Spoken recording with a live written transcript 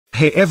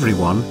Hey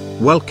everyone,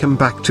 welcome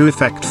back to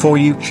Effect For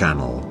You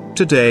channel.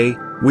 Today,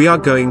 we are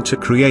going to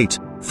create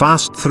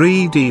fast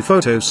 3D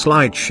photo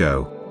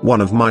slideshow. One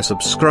of my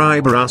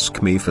subscriber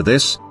asked me for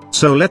this,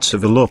 so let's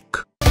have a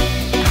look.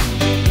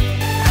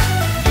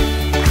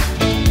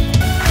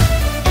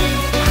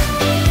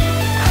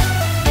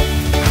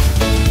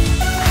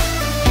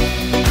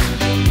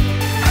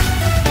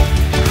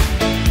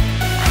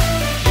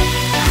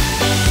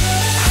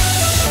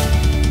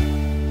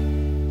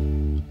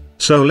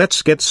 So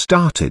let's get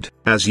started.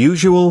 As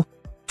usual,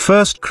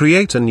 first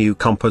create a new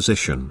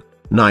composition,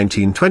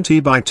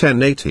 1920 by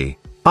 1080,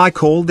 I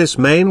call this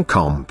main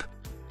comp.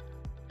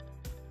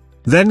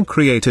 Then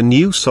create a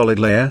new solid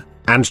layer,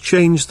 and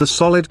change the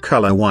solid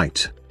color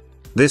white.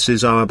 This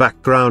is our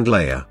background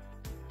layer.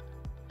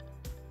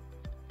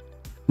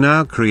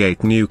 Now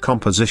create new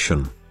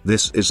composition,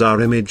 this is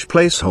our image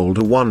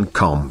placeholder 1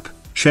 comp,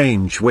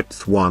 change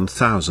width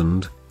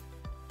 1000,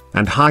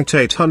 and height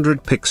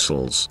 800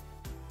 pixels.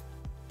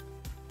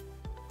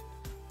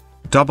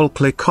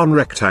 Double-click on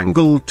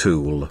Rectangle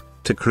tool.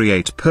 To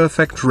create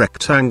perfect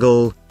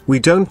rectangle, we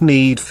don't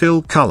need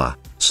fill color,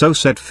 so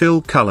set fill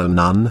color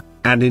none,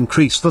 and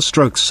increase the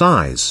stroke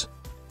size.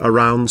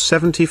 Around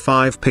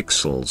 75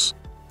 pixels.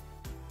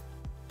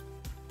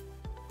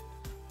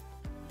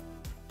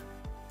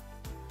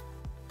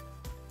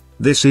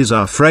 This is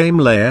our frame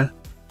layer.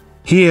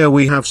 Here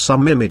we have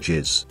some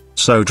images,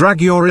 so drag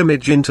your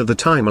image into the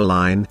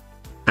timeline,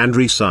 and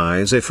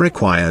resize if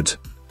required.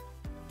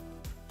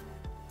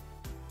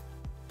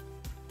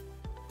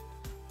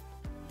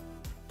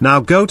 Now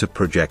go to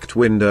Project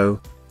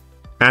window,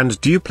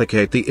 and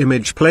duplicate the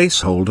image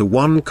placeholder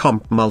 1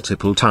 comp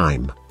multiple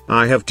time.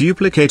 I have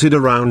duplicated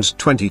around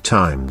 20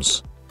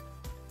 times.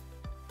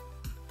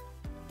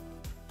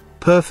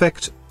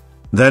 Perfect.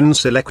 Then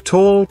select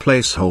all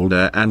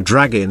placeholder and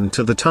drag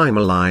into the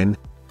timeline.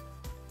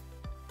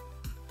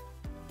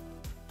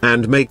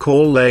 And make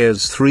all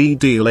layers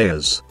 3D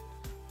layers.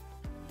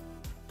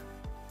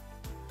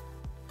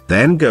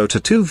 Then go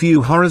to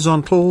View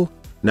Horizontal,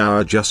 now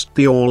adjust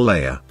the all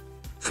layer.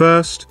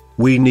 First,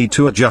 we need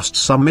to adjust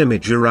some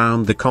image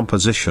around the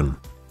composition.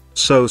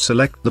 So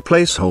select the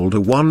placeholder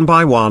 1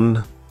 by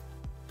 1.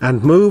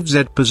 And move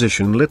Z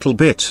position little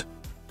bit.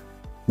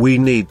 We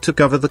need to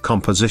cover the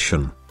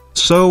composition.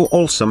 So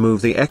also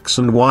move the X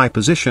and Y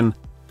position.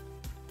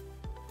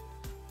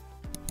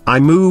 I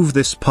move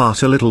this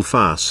part a little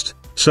fast,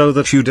 so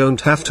that you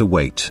don't have to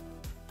wait.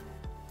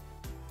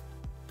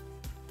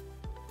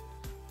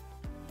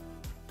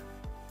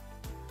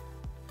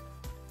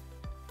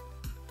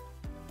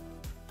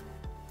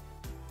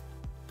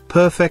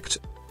 Perfect.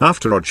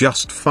 After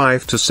adjust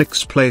 5 to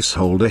 6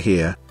 placeholder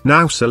here,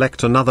 now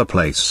select another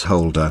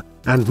placeholder,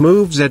 and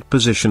move Z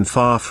position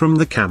far from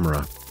the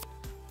camera.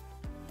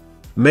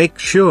 Make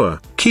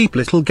sure, keep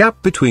little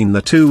gap between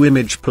the two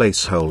image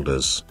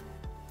placeholders.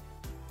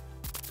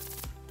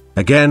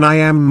 Again I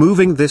am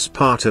moving this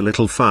part a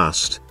little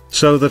fast,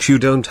 so that you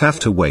don't have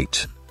to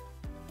wait.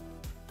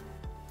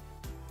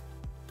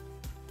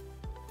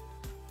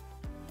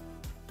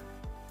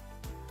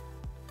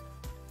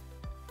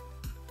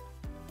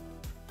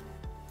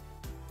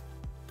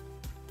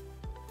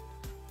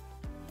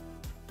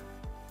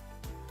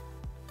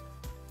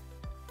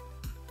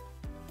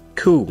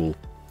 Cool.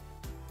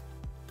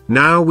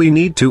 Now we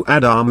need to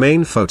add our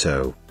main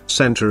photo,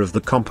 center of the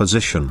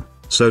composition,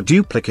 so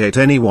duplicate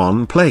any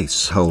one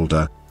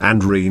placeholder,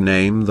 and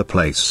rename the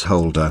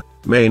placeholder,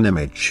 main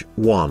image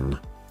 1.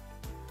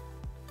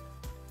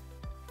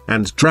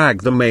 And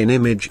drag the main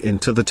image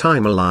into the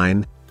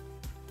timeline.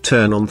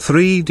 Turn on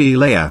 3D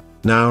layer,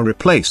 now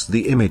replace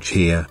the image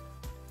here.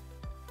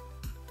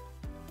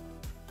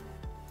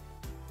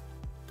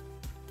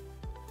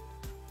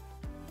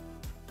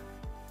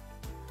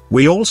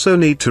 We also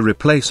need to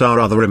replace our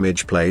other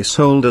image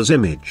placeholder's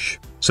image,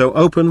 so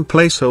open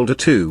placeholder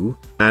 2,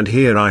 and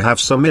here I have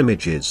some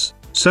images,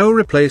 so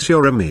replace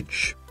your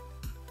image.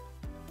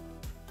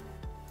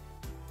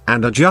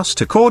 And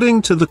adjust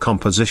according to the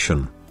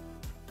composition.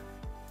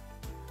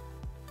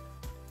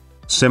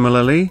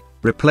 Similarly,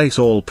 replace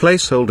all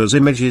placeholders'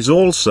 images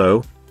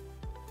also.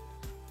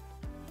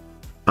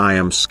 I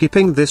am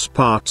skipping this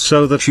part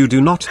so that you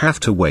do not have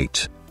to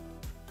wait.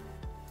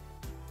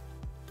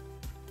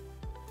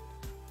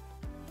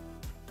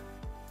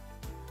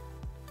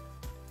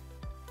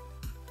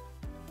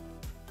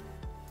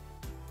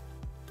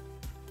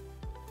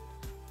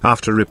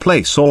 After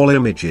replace all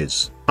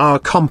images, our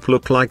comp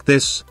look like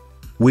this.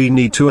 We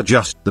need to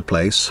adjust the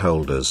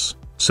placeholders,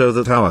 so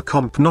that our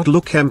comp not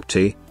look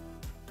empty.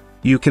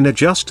 You can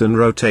adjust and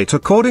rotate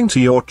according to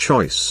your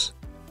choice.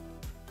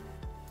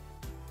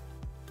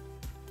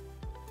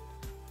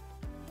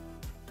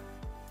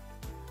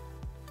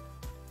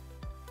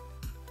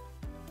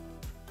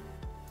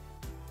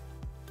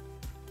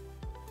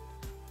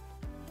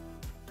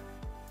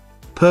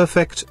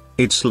 Perfect,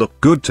 it's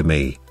look good to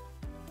me.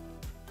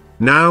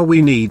 Now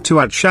we need to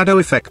add shadow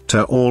effect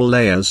to all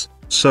layers,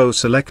 so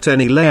select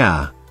any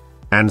layer.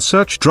 And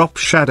search drop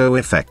shadow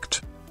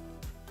effect.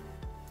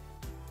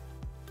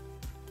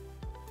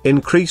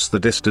 increase the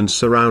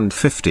distance around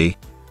 50.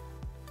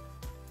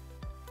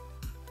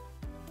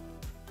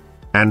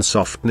 And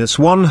softness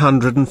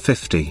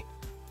 150.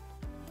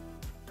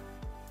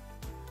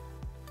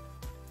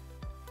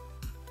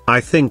 I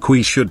think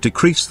we should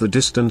decrease the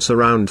distance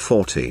around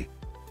 40.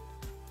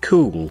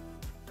 Cool.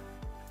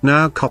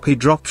 Now copy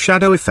drop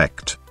shadow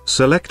effect,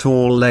 select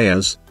all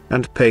layers,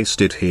 and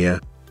paste it here.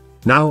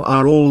 Now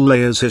our all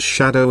layers has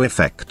shadow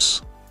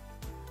effects.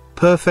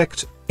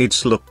 Perfect,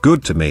 it's look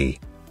good to me.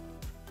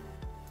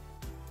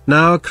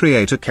 Now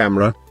create a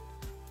camera.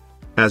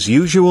 As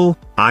usual,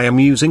 I am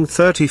using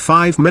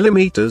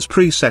 35mm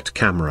preset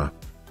camera.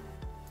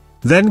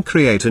 Then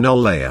create a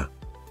null layer.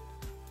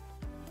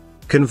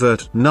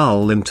 Convert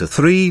null into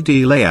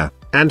 3D layer,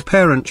 and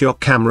parent your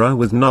camera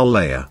with null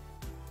layer.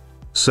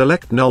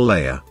 Select null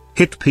layer,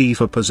 hit P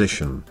for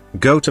position,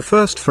 go to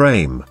first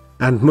frame,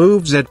 and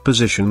move Z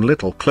position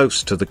little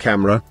close to the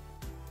camera.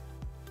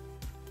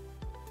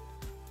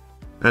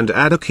 And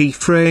add a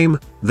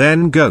keyframe,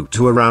 then go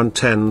to around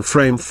 10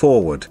 frame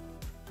forward.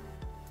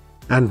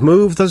 And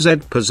move the Z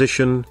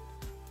position.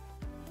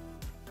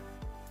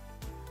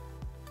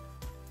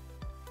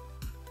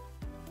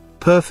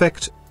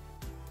 Perfect.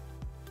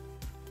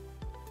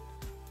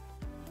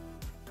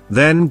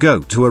 Then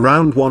go to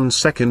around 1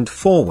 second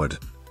forward.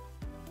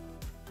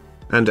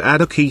 And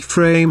add a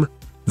keyframe,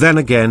 then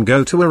again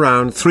go to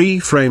around 3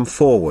 frame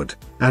forward,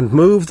 and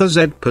move the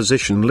Z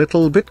position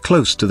little bit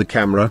close to the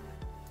camera.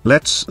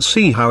 Let's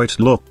see how it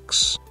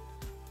looks.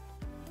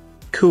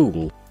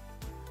 Cool.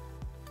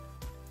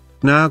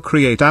 Now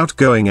create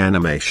outgoing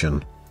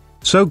animation.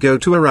 So go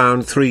to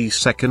around 3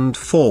 second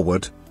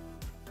forward.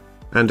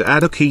 And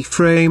add a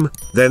keyframe,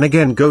 then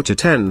again go to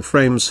 10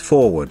 frames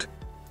forward.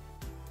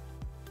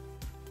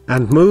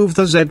 And move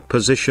the Z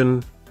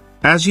position.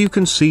 As you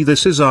can see,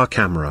 this is our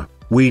camera.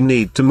 We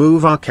need to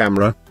move our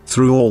camera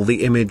through all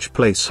the image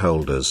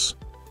placeholders.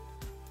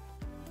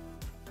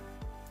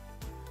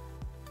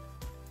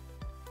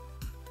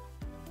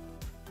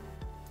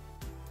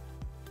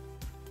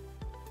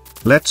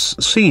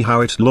 Let's see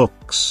how it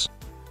looks.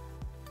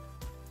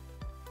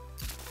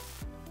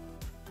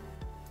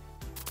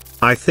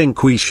 I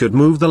think we should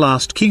move the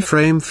last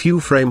keyframe few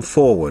frame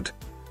forward.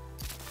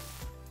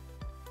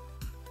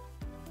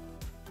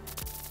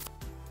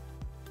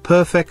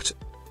 Perfect.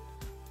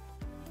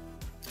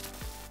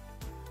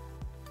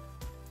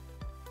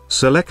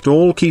 Select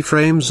all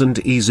keyframes and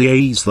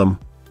ease them.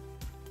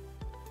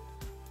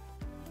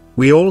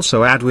 We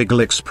also add wiggle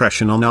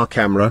expression on our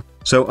camera,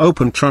 so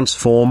open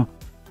transform.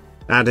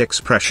 Add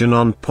expression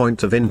on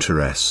point of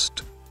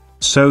interest.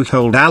 So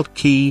hold Alt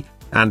key,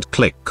 and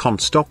click on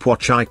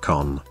stopwatch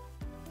icon.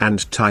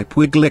 And type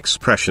wiggle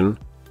expression.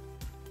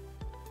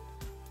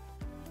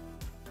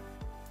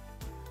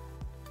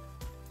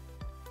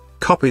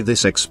 Copy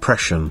this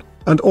expression,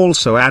 and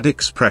also add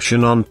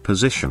expression on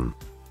position.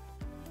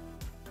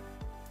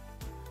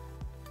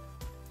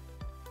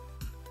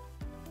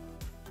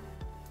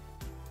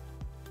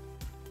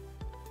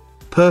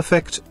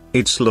 Perfect,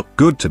 it's look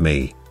good to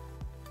me.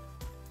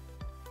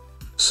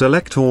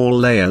 Select all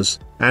layers,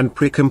 and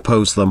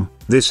pre-compose them.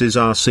 This is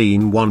our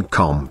scene 1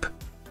 comp.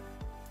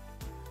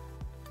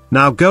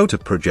 Now go to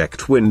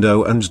project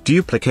window and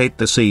duplicate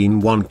the scene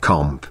 1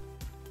 comp.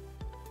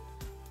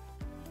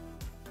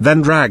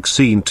 Then drag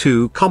scene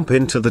 2 comp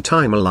into the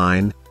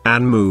timeline,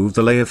 and move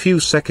the layer few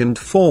second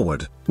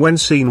forward, when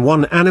scene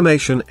 1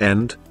 animation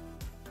end.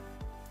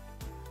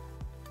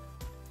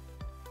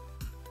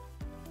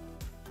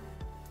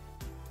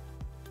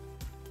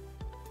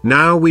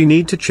 Now we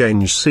need to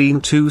change scene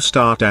 2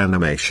 start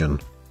animation.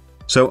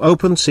 So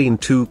open scene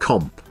 2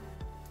 comp.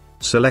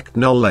 Select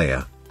null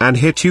layer, and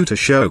hit U to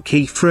show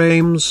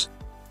keyframes.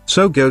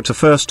 So go to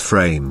first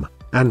frame,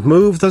 and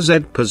move the Z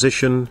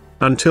position,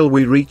 until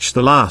we reach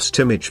the last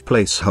image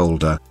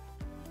placeholder.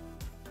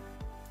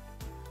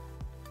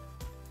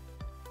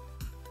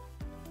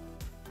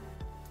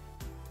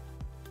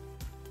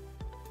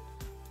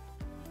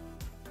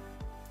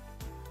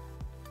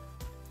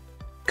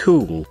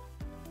 Cool.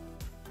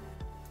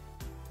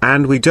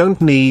 And we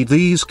don't need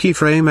these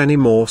keyframe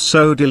anymore,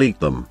 so delete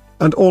them,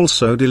 and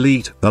also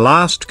delete the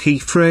last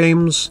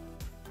keyframes.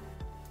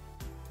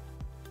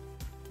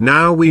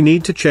 Now we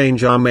need to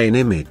change our main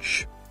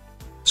image.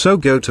 So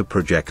go to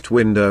project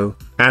window,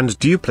 and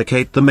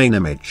duplicate the main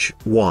image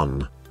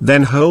 1,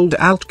 then hold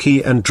Alt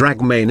key and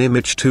drag main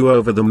image 2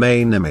 over the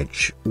main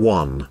image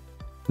 1.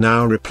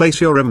 Now replace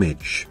your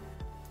image.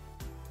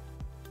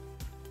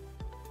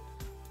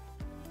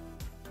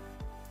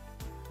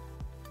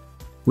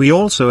 We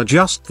also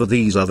adjust for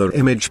these other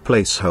image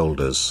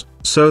placeholders,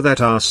 so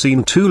that our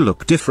scene 2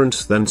 look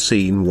different than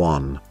scene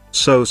 1.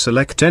 So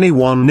select any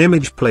one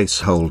image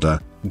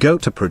placeholder, go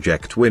to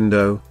project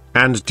window,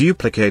 and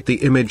duplicate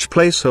the image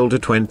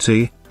placeholder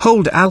 20,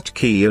 hold Alt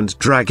key and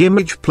drag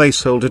image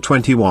placeholder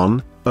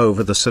 21,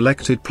 over the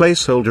selected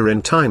placeholder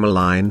in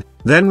timeline,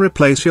 then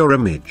replace your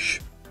image.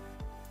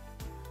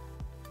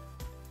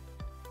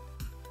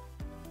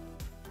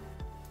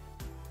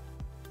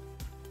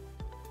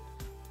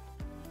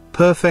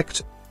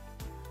 Perfect.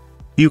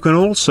 You can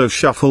also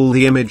shuffle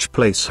the image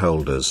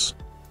placeholders.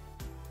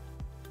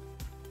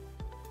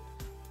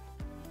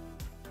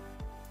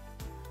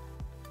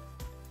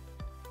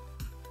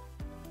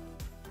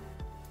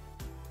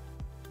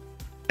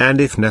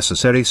 And if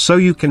necessary, so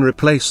you can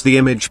replace the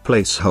image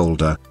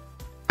placeholder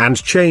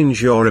and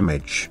change your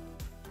image.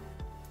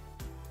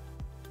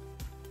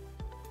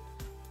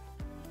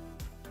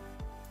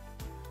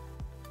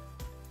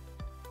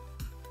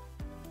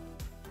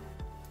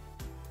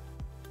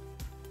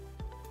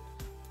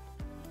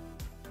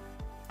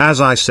 As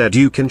I said,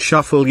 you can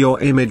shuffle your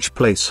image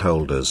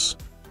placeholders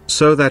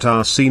so that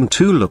our scene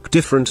 2 look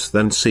different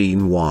than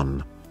scene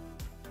 1.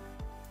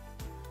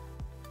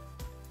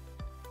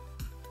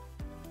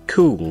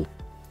 Cool.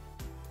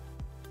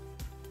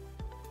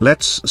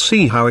 Let's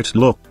see how it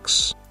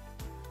looks.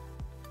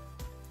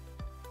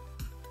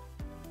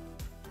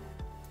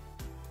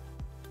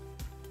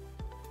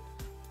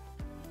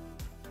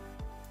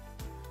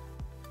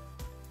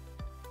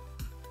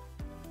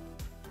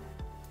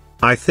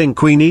 I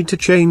think we need to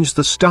change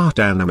the start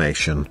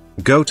animation.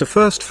 Go to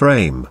first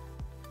frame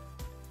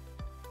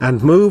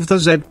and move the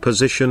Z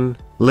position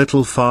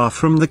little far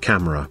from the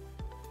camera.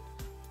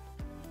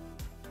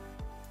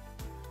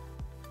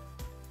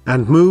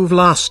 And move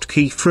last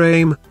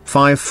keyframe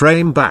 5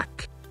 frame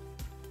back.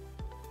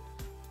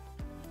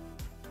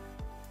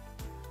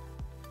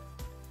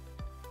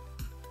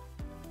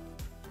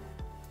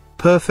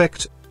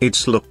 Perfect,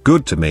 it's look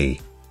good to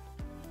me.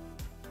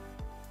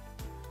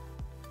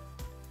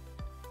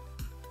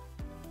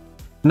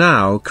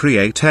 Now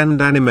create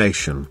end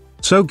animation,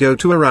 so go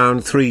to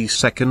around 3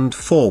 seconds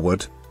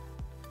forward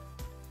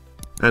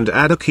and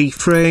add a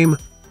keyframe.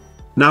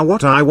 Now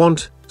what I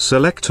want,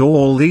 select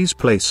all these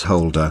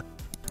placeholder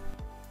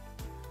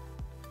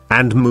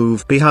and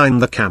move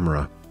behind the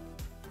camera.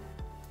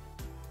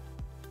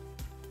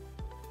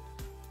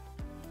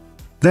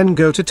 Then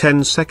go to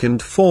 10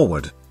 seconds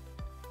forward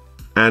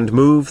and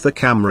move the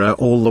camera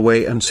all the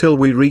way until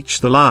we reach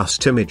the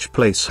last image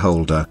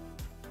placeholder.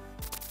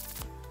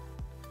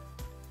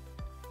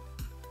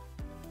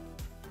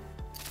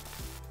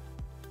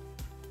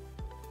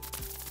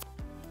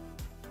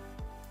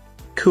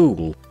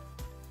 Cool.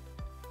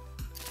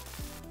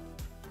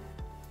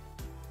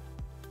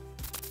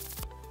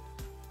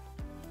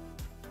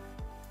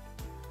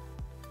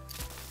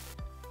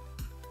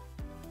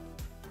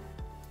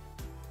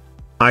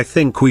 I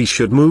think we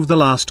should move the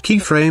last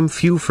keyframe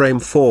few frame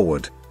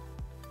forward.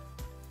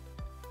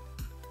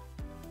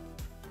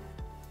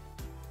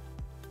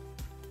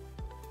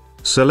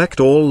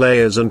 Select all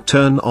layers and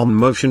turn on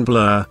motion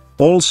blur,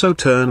 also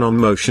turn on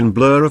motion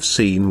blur of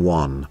scene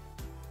 1.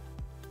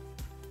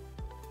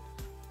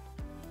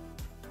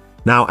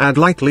 Now add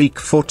light leak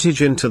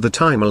footage into the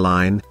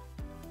timeline.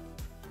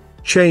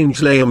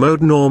 Change layer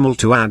mode normal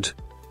to add.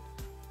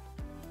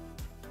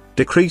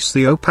 Decrease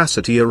the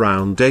opacity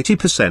around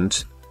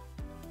 80%.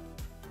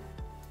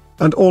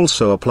 And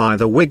also apply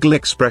the wiggle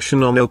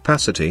expression on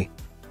opacity.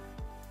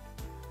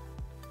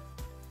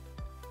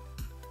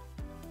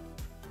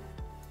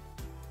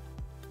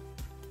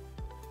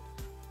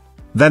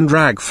 Then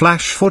drag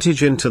flash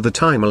footage into the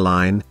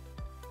timeline.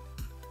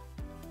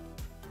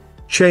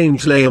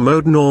 Change layer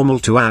mode normal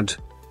to add.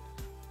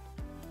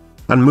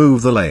 And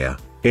move the layer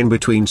in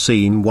between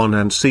scene 1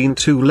 and scene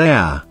 2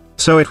 layer,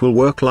 so it will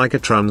work like a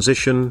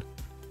transition.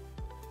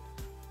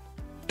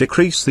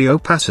 Decrease the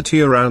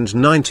opacity around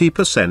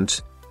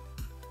 90%.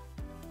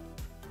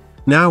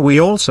 Now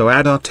we also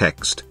add our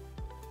text.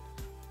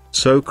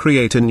 So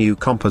create a new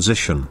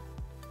composition.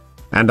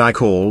 And I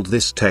called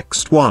this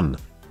text 1.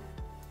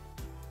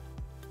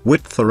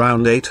 Width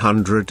around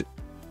 800.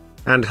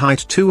 And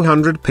height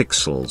 200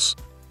 pixels.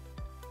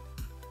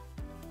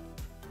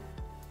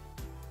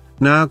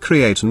 Now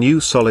create a new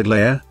solid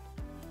layer.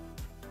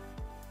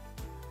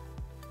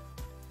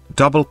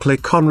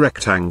 Double-click on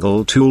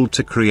rectangle tool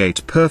to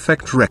create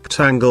perfect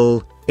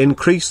rectangle,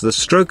 increase the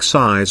stroke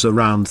size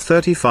around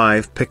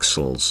 35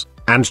 pixels,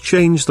 and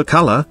change the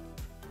color.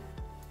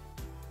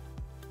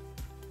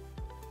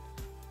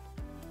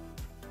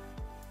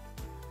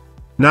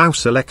 Now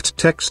select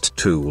text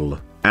tool,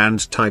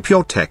 and type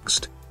your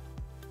text.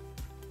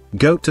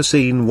 Go to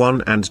scene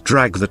 1 and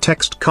drag the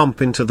text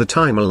comp into the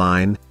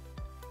timeline.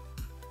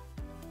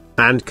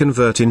 And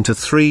convert into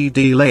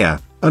 3D layer,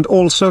 and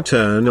also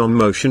turn on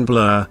motion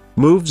blur,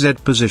 move Z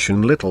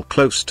position little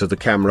close to the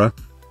camera.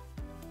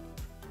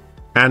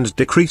 And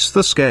decrease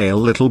the scale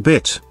little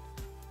bit.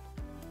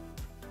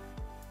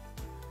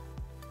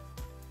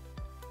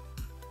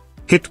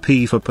 Hit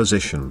P for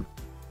position.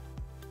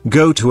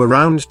 Go to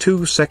around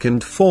 2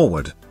 seconds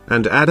forward,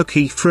 and add a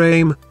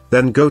keyframe,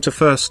 then go to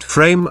first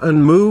frame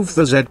and move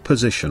the Z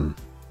position.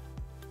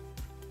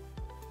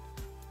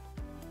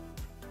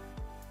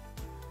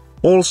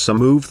 Also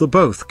move the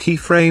both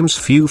keyframes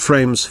few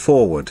frames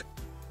forward.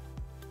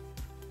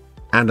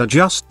 And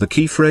adjust the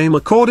keyframe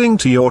according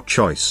to your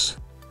choice.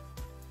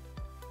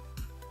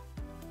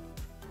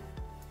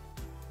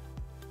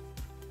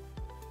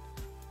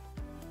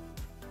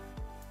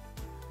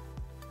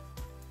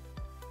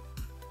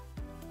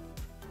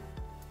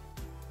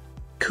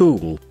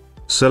 cool.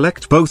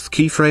 Select both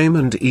keyframe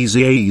and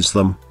ease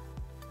them.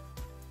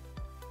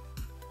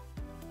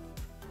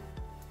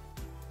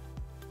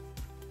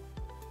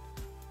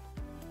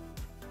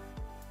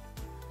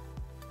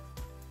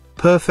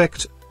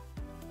 Perfect.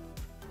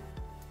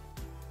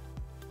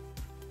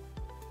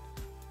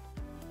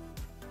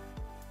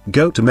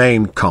 Go to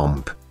main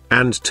comp,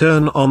 and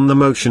turn on the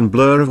motion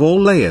blur of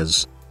all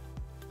layers.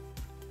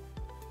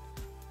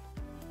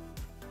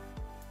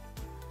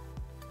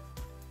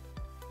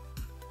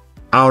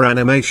 Our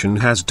animation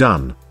has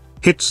done.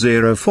 Hit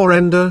 0 for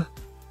render.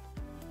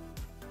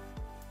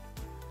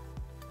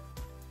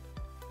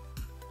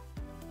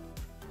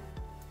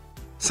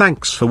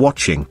 Thanks for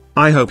watching.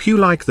 I hope you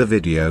like the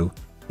video.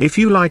 If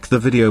you like the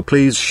video,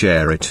 please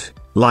share it,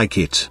 like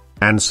it,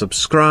 and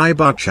subscribe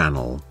our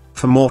channel.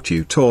 For more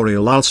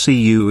tutorial, I'll see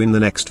you in the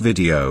next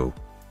video.